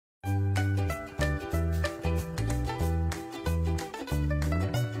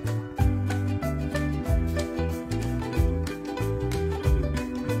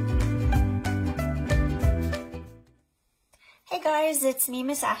guys, it's me,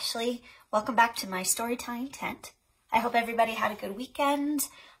 Miss Ashley. Welcome back to my Storytime tent. I hope everybody had a good weekend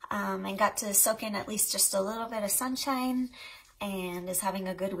and got to soak in at least just a little bit of sunshine and is having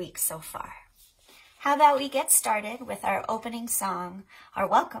a good week so far. How about we get started with our opening song, our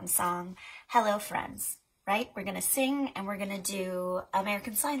welcome song, Hello Friends, right? We're going to sing and we're going to do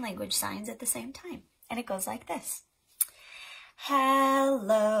American Sign Language signs at the same time. And it goes like this.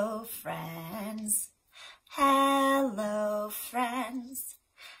 Hello friends. Hello friends,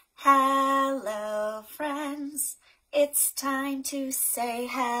 hello friends, it's time to say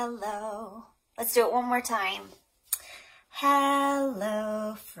hello. Let's do it one more time.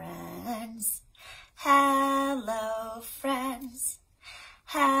 Hello friends, hello friends,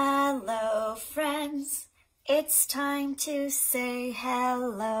 hello friends, it's time to say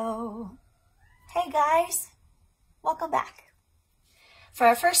hello. Hey guys, welcome back. For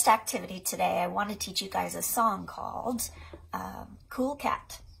our first activity today, I want to teach you guys a song called Cool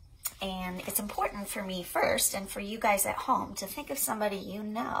Cat. And it's important for me first and for you guys at home to think of somebody you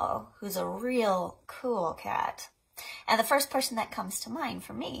know who's a real cool cat. And the first person that comes to mind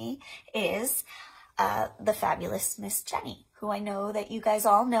for me is the fabulous Miss Jenny, who I know that you guys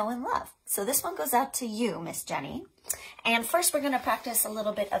all know and love. So this one goes out to you, Miss Jenny. And first we're going to practice a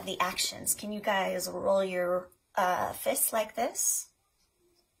little bit of the actions. Can you guys roll your fists like this?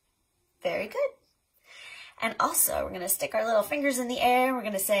 Very good. And also, we're going to stick our little fingers in the air. And we're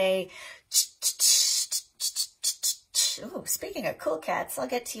going to say, ooh, speaking of cool cats, I'll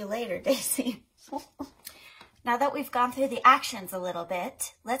get to you later, Daisy. Now that we've gone through the actions a little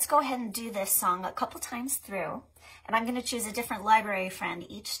bit, let's go ahead and do this song a couple times through. And I'm going to choose a different library friend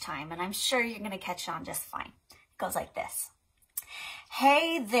each time. And I'm sure you're going to catch on just fine. It goes like this.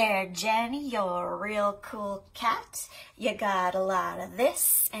 Hey there, Jenny, you're a real cool cat. You got a lot of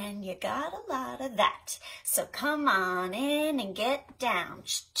this and you got a lot of that. So come on in and get down.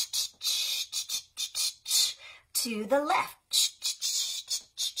 To the left.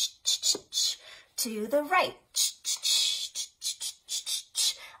 To the right.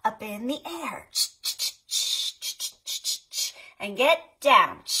 Up in the air. And get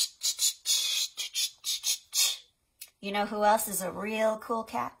down. You know who else is a real cool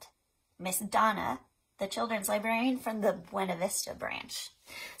cat? Miss Donna, the children's librarian from the Buena Vista branch.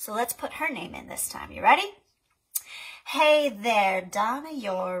 So let's put her name in this time. You ready? Hey there, Donna,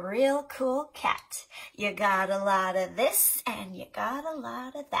 you're a real cool cat. You got a lot of this and you got a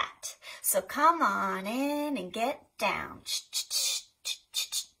lot of that. So come on in and get down.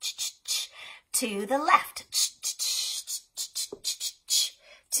 To the left.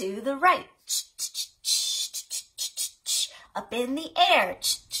 To the right. Up in the air,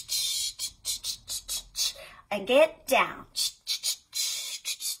 and get down.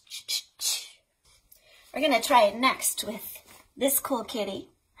 We're going to try it next with this cool kitty.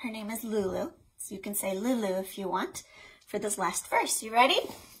 Her name is Lulu, so you can say Lulu if you want for this last verse. You ready?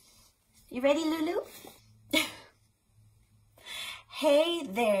 You ready, Lulu? Hey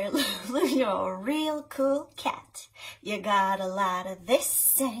there, Lulu, you're a real cool cat. You got a lot of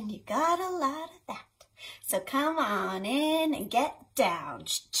this and you got a lot of that. So come on in and get down.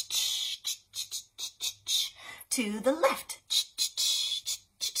 To the left.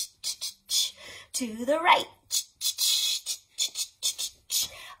 To the right.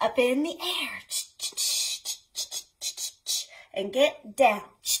 Up in the air. And get down.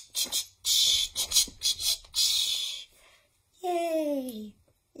 Yay.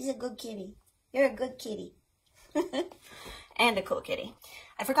 He's a good kitty. You're a good kitty. And a cool kitty.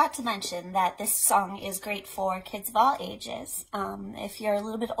 I forgot to mention that this song is great for kids of all ages. If you're a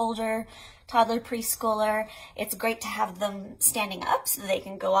little bit older, toddler, preschooler, it's great to have them standing up so they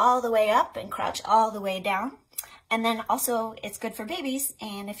can go all the way up and crouch all the way down. And then also it's good for babies.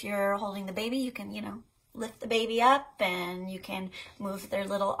 And if you're holding the baby, you can, lift the baby up and you can move their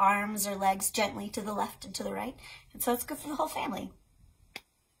little arms or legs gently to the left and to the right. And so it's good for the whole family.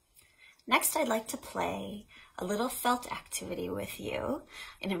 Next, I'd like to play a little felt activity with you.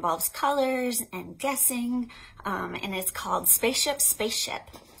 It involves colors and guessing, and it's called Spaceship, Spaceship.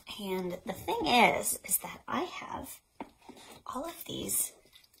 And the thing is that I have all of these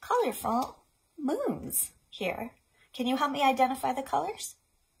colorful moons here. Can you help me identify the colors?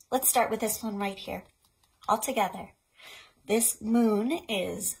 Let's start with this one right here, all together. This moon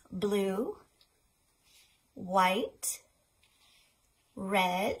is blue, white,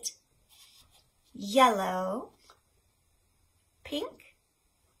 red, yellow, pink,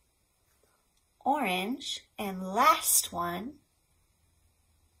 orange, and last one,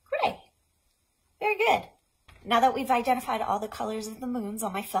 gray. Very good. Now that we've identified all the colors of the moons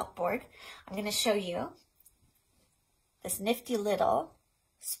on my felt board, I'm going to show you this nifty little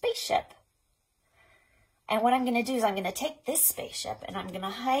spaceship. And what I'm going to do is I'm going to take this spaceship and I'm going to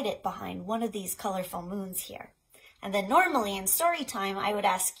hide it behind one of these colorful moons here. And then normally in story time, I would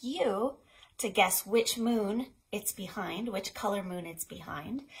ask you to guess which moon it's behind, which color moon it's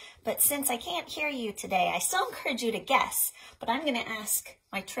behind. But since I can't hear you today, I still encourage you to guess. But I'm going to ask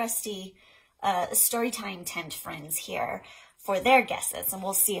my trusty Storytime tent friends here for their guesses, and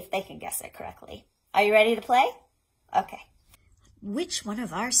we'll see if they can guess it correctly. Are you ready to play? Okay. Which one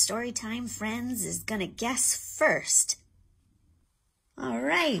of our Storytime friends is going to guess first? All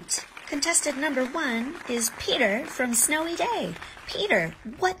right. Contestant number 1 is Peter from Snowy Day. Peter,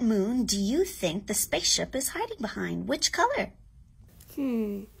 what moon do you think the spaceship is hiding behind? Which color?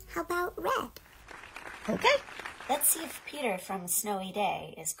 How about red? Okay. Let's see if Peter from Snowy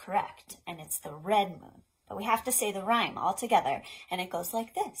Day is correct, and it's the red moon. But we have to say the rhyme all together, and it goes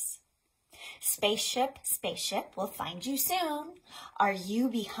like this. Spaceship, spaceship, we'll find you soon. Are you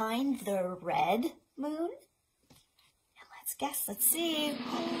behind the red moon? And let's guess, let's see.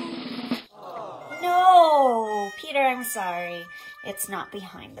 No, Peter, I'm sorry. It's not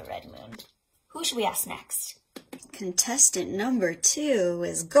behind the red moon. Who should we ask next? Contestant number 2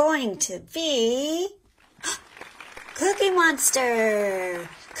 is going to be Cookie Monster.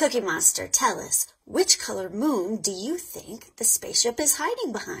 Cookie Monster, tell us, which color moon do you think the spaceship is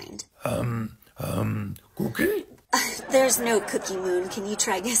hiding behind? Cookie? There's no cookie moon. Can you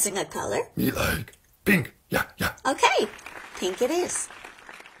try guessing a color? Me like pink. Yeah. Okay, pink it is.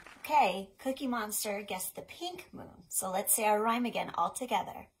 Okay, Cookie Monster guessed the pink moon. So let's say our rhyme again all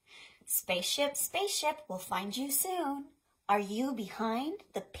together. Spaceship, spaceship, we'll find you soon. Are you behind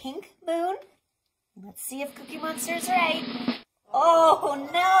the pink moon? Let's see if Cookie Monster's right. Oh,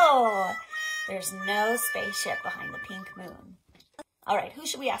 no! There's no spaceship behind the pink moon. All right, who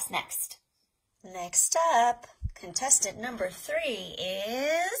should we ask next? Next up, contestant number 3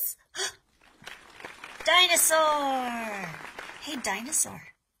 is Dinosaur. Hey, Dinosaur,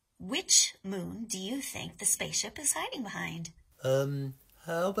 which moon do you think the spaceship is hiding behind?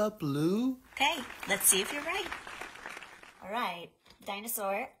 How about blue? Okay, let's see if you're right. All right,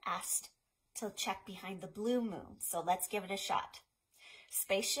 Dinosaur asked to check behind the blue moon, so let's give it a shot.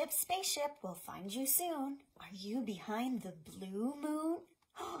 Spaceship, spaceship, we'll find you soon. Are you behind the blue moon?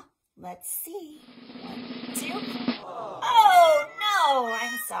 Let's see. 1, 2. Oh, no,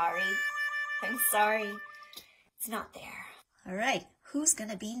 I'm sorry. It's not there. All right, who's going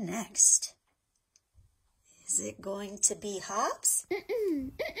to be next? Is it going to be Hobbs?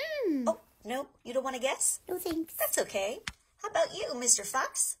 Oh, no, you don't want to guess? No thanks. That's okay. How about you, Mr.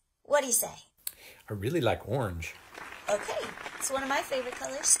 Fox? What do you say? I really like orange. Okay, it's one of my favorite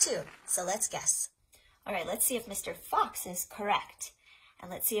colors too, so let's guess. All right, let's see if Mr. Fox is correct. And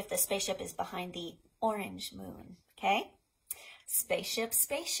let's see if the spaceship is behind the orange moon, okay? Spaceship,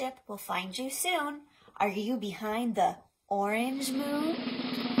 spaceship, we'll find you soon. Are you behind the orange moon?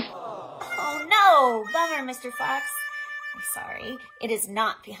 Oh no, bummer, Mr. Fox. I'm sorry, it is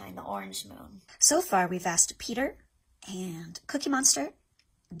not behind the orange moon. So far, we've asked Peter and Cookie Monster,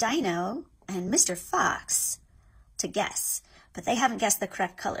 Dino, and Mr. Fox to guess, but they haven't guessed the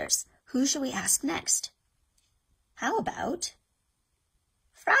correct colors. Who should we ask next? How about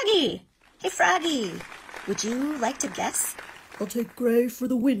Froggy? Hey, Froggy, would you like to guess? I'll take gray for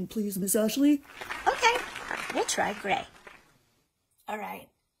the win, please, Miss Ashley. Okay, we'll try gray. All right,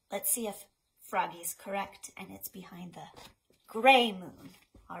 let's see if Froggy's correct, and it's behind the gray moon.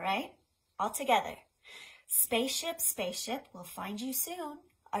 All right, all together. Spaceship, spaceship, we'll find you soon.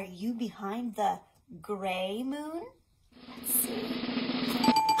 Are you behind the gray moon? Let's see.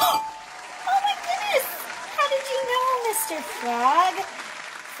 Oh my goodness! How did you know, Mr. Frog?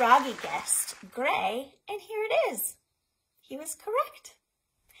 Froggy guessed gray, and here it is. He was correct.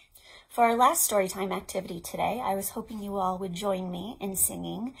 For our last storytime activity today, I was hoping you all would join me in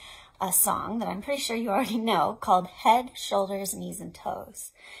singing a song that I'm pretty sure you already know called Head, Shoulders, Knees, and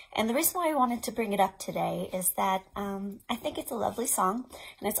Toes. And the reason why I wanted to bring it up today is that I think it's a lovely song,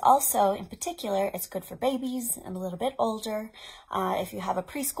 and it's also, in particular, it's good for babies and a little bit older. If you have a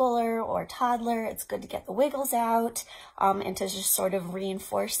preschooler or toddler, it's good to get the wiggles out and to just sort of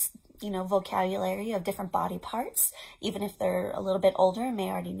reinforce vocabulary of different body parts, even if they're a little bit older and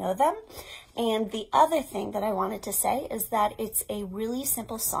may already know them. And the other thing that I wanted to say is that it's a really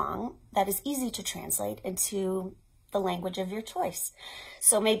simple song that is easy to translate into the language of your choice.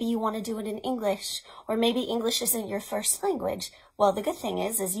 So maybe you want to do it in English, or maybe English isn't your first language. Well, the good thing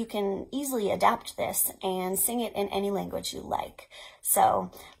is you can easily adapt this and sing it in any language you like.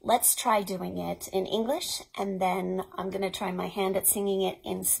 So let's try doing it in English, and then I'm going to try my hand at singing it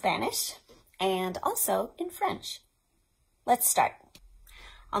in Spanish and also in French. let's start.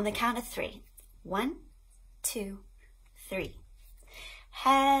 On the count of 3. 1, 2, 3.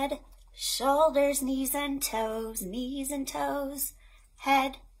 Head, shoulders, knees and toes, knees and toes.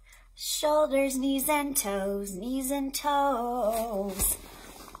 Head, shoulders, knees and toes, knees and toes.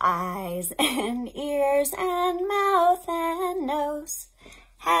 Eyes and ears and mouth and nose.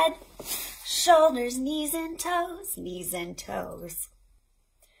 Head, shoulders, knees and toes, knees and toes.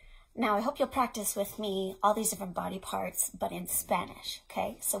 Now, I hope you'll practice with me all these different body parts, but in Spanish,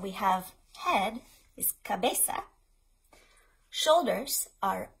 okay? So we have head is cabeza. Shoulders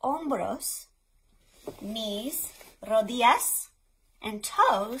are hombros. Knees, rodillas. And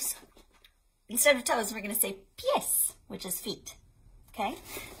toes, instead of toes, we're going to say pies, which is feet, okay?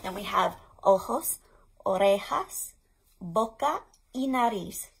 Then we have ojos, orejas, boca, y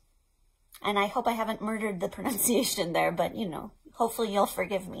nariz. And I hope I haven't murdered the pronunciation there, but, you know, hopefully you'll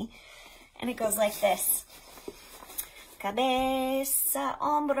forgive me. And it goes like this. Cabeza,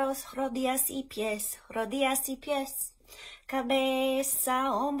 hombros, rodillas y pies, rodillas y pies.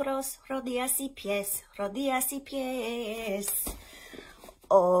 Cabeza, hombros, rodillas y pies, rodillas y pies.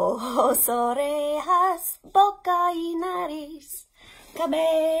 Ojos, orejas, boca y nariz.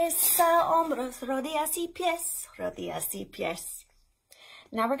 Cabeza, hombros, rodillas y pies, rodillas y pies.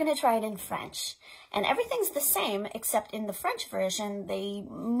 Now we're going to try it in French. And everything's the same, except in the French version, they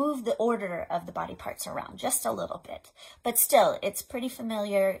move the order of the body parts around just a little bit. But still, it's pretty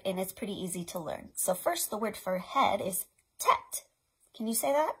familiar and it's pretty easy to learn. So first, the word for head is tête. Can you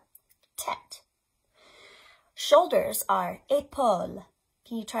say that? Tête. Shoulders are épaules.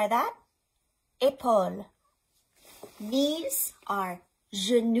 Can you try that? Épaule. Knees are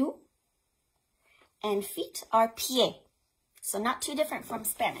genoux. And feet are pieds. So not too different from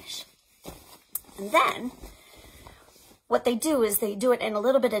Spanish. And then, what they do is they do it in a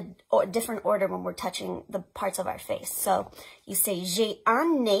little bit of different order when we're touching the parts of our face. So you say, j'ai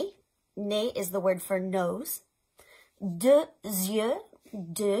un nez. Nez is the word for nose. Deux yeux.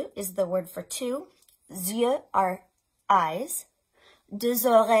 Deux is the word for two. Yeux are eyes. Deux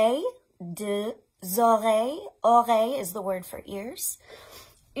oreilles. Deux oreilles. Oreille is the word for ears.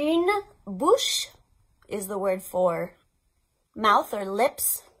 Une bouche is the word for mouth or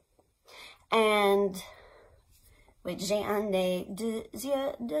lips. And wait, j'ai un nez, deux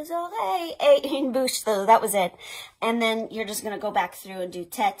yeux, deux oreilles, et une bouche. So that was it. And then you're just going to go back through and do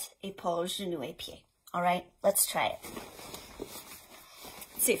tête, épaule, genou, et pied. All right, let's try it.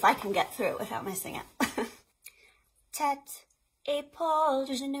 Let's see if I can get through it without messing up. Tête, épaule,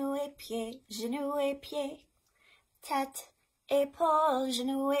 genou, et pied, genou, et pied. Tête, épaule,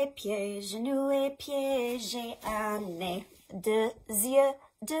 genou, et pied, genou, et pied. J'ai un nez, deux yeux,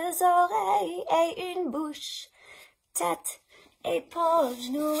 deux oreilles et une bouche. Tête, épaule,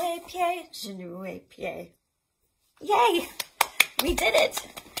 genou et pied, genou et pied. Yay! We did it!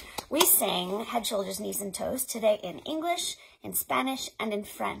 We sang Head, Shoulders, Knees, and Toes today in English, in Spanish, and in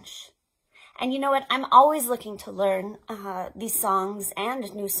French. And you know what? I'm always looking to learn these songs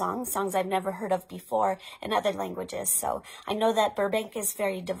and new songs I've never heard of before in other languages. So I know that Burbank is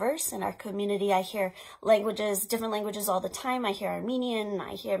very diverse in our community. I hear languages, different languages all the time. I hear Armenian,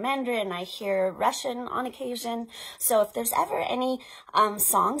 I hear Mandarin, I hear Russian on occasion. So if there's ever any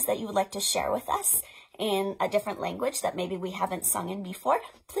songs that you would like to share with us in a different language that maybe we haven't sung in before,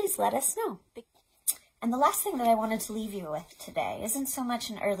 please let us know. And the last thing that I wanted to leave you with today isn't so much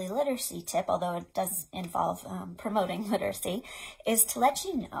an early literacy tip, although it does involve promoting literacy, is to let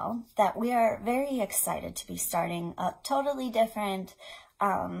you know that we are very excited to be starting a totally different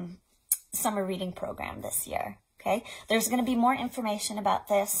summer reading program this year. Okay, there's going to be more information about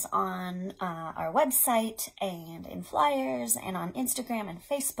this on our website and in flyers and on Instagram and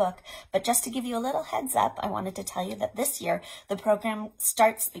Facebook. But just to give you a little heads up, I wanted to tell you that this year the program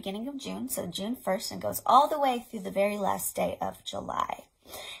starts beginning of June, so June 1st, and goes all the way through the very last day of July.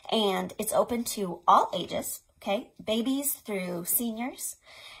 And it's open to all ages, okay, babies through seniors.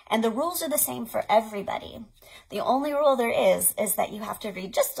 And the rules are the same for everybody. The only rule there is that you have to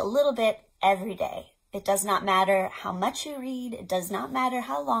read just a little bit every day. It does not matter how much you read. It does not matter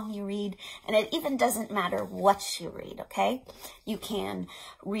how long you read. And it even doesn't matter what you read, okay? You can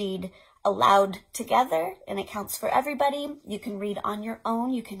read aloud together, and it counts for everybody. You can read on your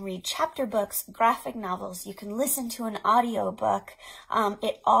own. You can read chapter books, graphic novels. You can listen to an audio book.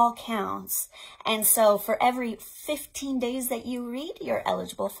 It all counts. And so for every 15 days that you read, you're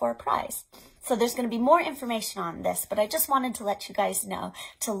eligible for a prize. So there's going to be more information on this, but I just wanted to let you guys know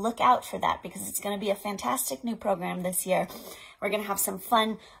to look out for that because it's going to be a fantastic new program this year. We're going to have some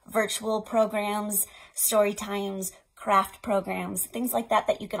fun virtual programs, story times, craft programs, things like that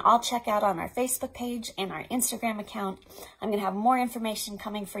that you can all check out on our Facebook page and our Instagram account. I'm going to have more information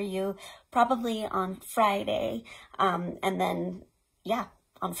coming for you probably on Friday. And then, yeah,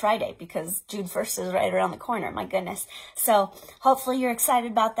 on Friday, because June 1st is right around the corner. My goodness. So hopefully you're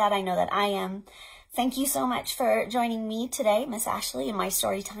excited about that. I know that I am. Thank you so much for joining me today, Miss Ashley, in my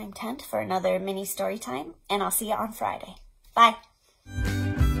Storytime tent for another mini Storytime. And I'll see you on Friday. Bye.